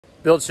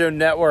Build Show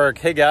Network.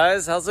 Hey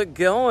guys, how's it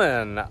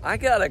going? I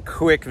got a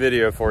quick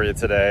video for you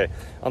today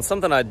on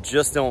something I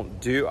just don't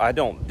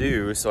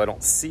do, so I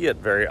don't see it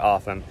very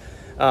often.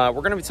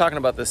 We're gonna be talking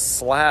about this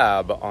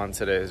slab on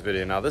today's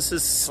video. Now this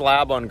is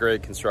slab on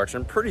grade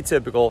construction, pretty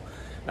typical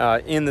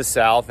in the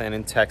South and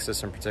in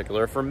Texas in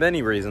particular for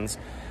many reasons.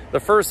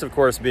 The first, of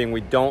course, being we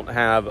don't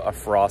have a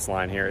frost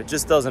line here. It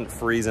just doesn't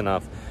freeze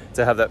enough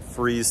to have that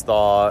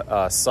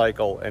freeze-thaw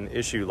cycle and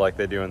issue like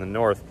they do in the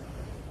North.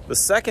 The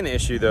second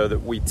issue, though,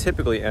 that we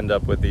typically end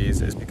up with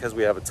these is because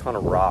we have a ton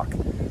of rock.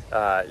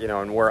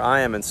 And where I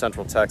am in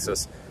Central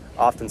Texas,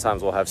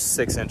 oftentimes we'll have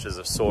 6 inches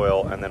of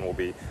soil and then we'll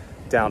be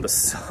down to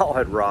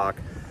solid rock.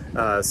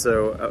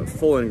 So a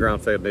full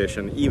in-ground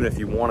foundation, even if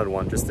you wanted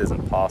one, just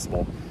isn't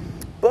possible.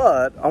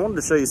 But I wanted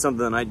to show you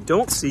something that I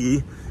don't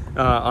see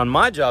on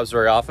my jobs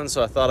very often,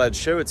 so I thought I'd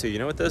show it to you. You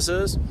know what this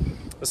is?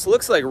 This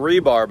looks like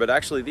rebar, but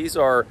actually these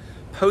are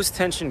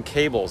post-tension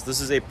cables.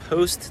 This is a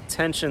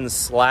post-tension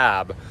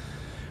slab,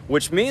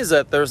 which means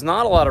that there's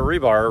not a lot of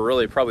rebar, or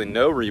really probably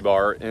no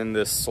rebar in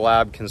this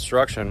slab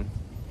construction.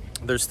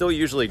 There's still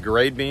usually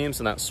grade beams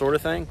and that sort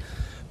of thing.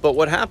 But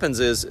what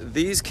happens is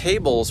these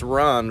cables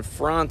run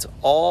front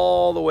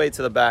all the way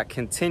to the back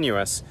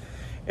continuous.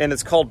 And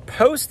it's called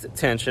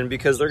post-tension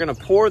because they're gonna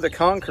pour the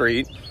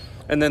concrete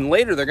and then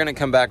later they're gonna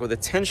come back with a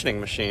tensioning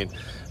machine.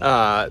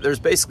 There's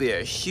basically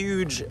a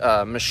huge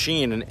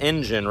machine, an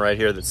engine right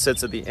here that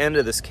sits at the end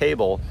of this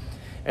cable,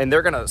 and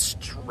they're gonna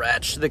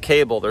stretch the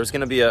cable. There's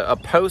gonna be a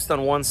post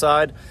on one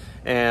side,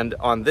 and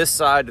on this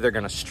side, they're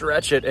gonna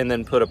stretch it and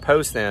then put a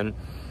post in,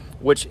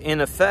 which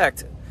in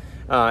effect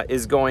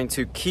is going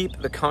to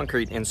keep the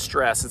concrete in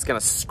stress. It's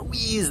gonna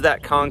squeeze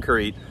that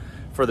concrete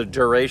for the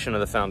duration of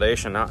the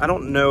foundation. Now, I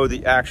don't know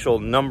the actual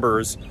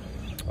numbers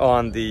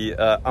on the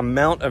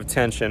amount of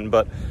tension,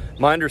 but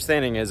my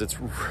understanding is it's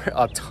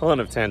a ton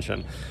of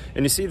tension.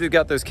 And you see they've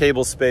got those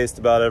cables spaced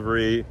about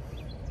every,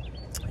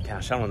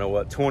 gosh, I don't know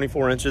what,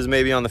 24 inches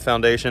maybe on the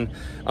foundation.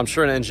 I'm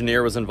sure an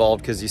engineer was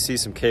involved because you see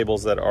some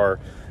cables that are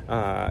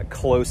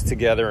close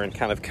together and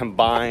kind of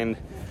combined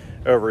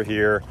over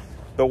here.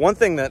 But one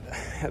thing that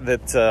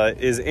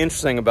is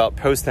interesting about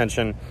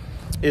post-tension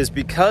is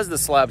because the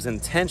slab's in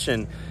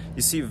tension,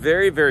 you see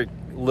very, very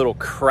little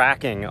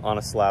cracking on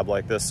a slab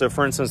like this. So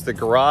for instance, the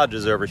garage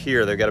is over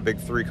here. They've got a big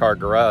 3-car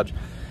garage.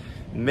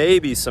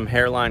 Maybe some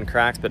hairline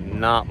cracks, but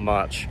not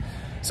much.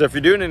 So if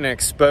you're doing an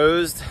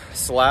exposed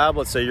slab,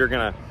 let's say you're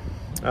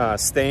gonna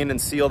stain and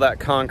seal that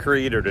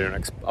concrete or do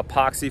an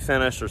epoxy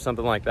finish or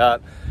something like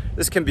that,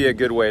 this can be a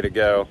good way to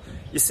go.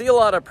 You see a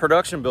lot of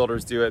production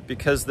builders do it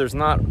because there's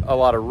not a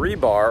lot of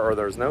rebar, or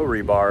there's no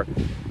rebar.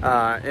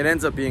 It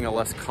ends up being a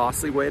less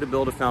costly way to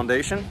build a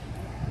foundation.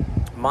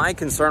 My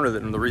concern with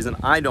it, and the reason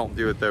I don't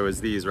do it though,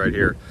 is these right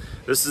here.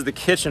 This is the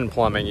kitchen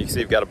plumbing. You can see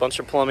you've got a bunch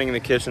of plumbing in the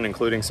kitchen,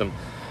 including some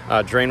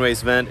drain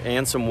waste vent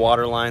and some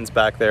water lines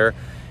back there.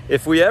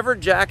 If we ever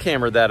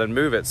jackhammer that and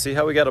move it, see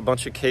how we got a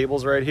bunch of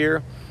cables right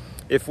here?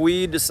 If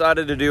we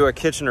decided to do a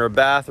kitchen or a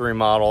bath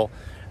remodel,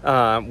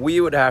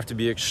 we would have to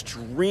be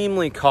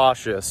extremely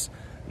cautious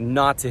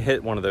not to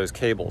hit one of those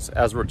cables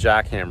as we're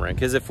jackhammering.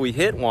 Because if we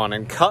hit one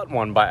and cut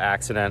one by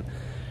accident,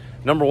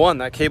 number one,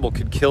 that cable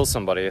could kill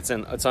somebody. It's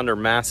under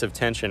massive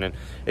tension and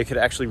it could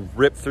actually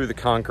rip through the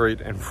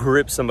concrete and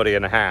rip somebody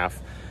in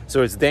half.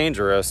 So it's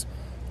dangerous.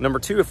 Number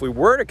two, if we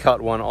were to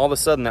cut one, all of a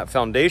sudden that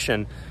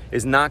foundation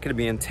is not gonna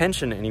be in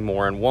tension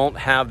anymore and won't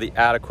have the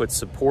adequate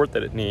support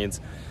that it needs.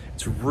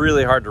 It's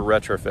really hard to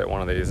retrofit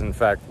one of these. In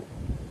fact,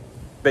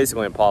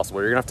 basically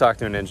impossible. You're gonna have to talk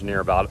to an engineer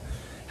about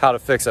how to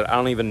fix it. I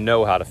don't even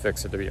know how to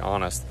fix it, to be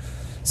honest.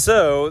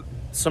 So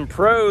some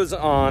pros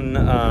on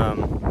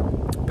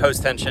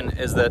post-tension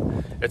is that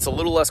it's a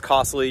little less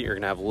costly. You're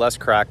gonna have less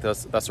crack.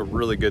 That's a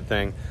really good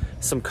thing.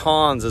 Some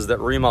cons is that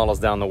remodels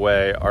down the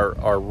way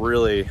are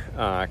really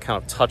kind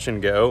of touch and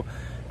go,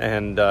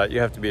 and you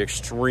have to be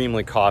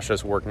extremely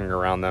cautious working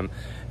around them.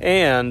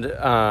 And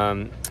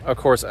of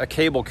course, a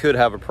cable could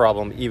have a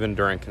problem even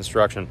during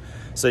construction.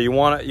 So you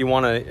want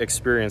to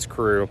experienced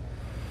crew.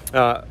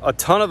 A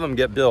ton of them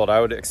get built.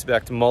 I would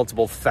expect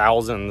multiple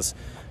thousands,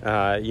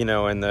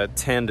 in the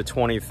 10 to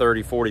 20,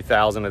 30,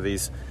 40,000 of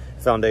these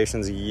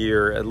foundations a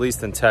year, at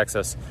least in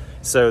Texas.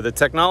 So the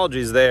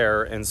technology's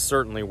there and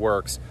certainly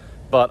works,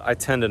 but I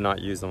tend to not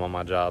use them on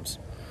my jobs.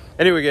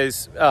 Anyway,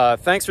 guys,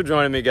 thanks for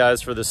joining me,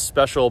 guys, for this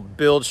special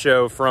build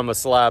show from a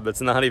slab that's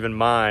not even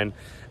mine.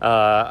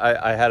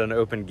 I had an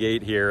open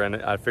gate here and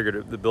I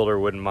figured the builder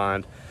wouldn't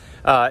mind.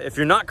 If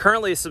you're not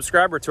currently a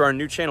subscriber to our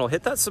new channel,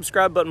 hit that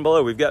subscribe button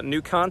below. We've got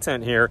new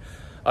content here,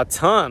 a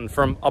ton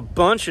from a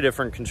bunch of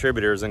different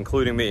contributors,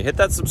 including me. Hit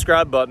that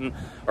subscribe button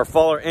or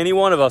follow any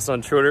one of us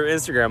on Twitter or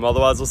Instagram.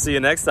 Otherwise, we'll see you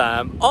next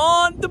time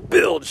on The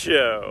Build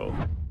Show.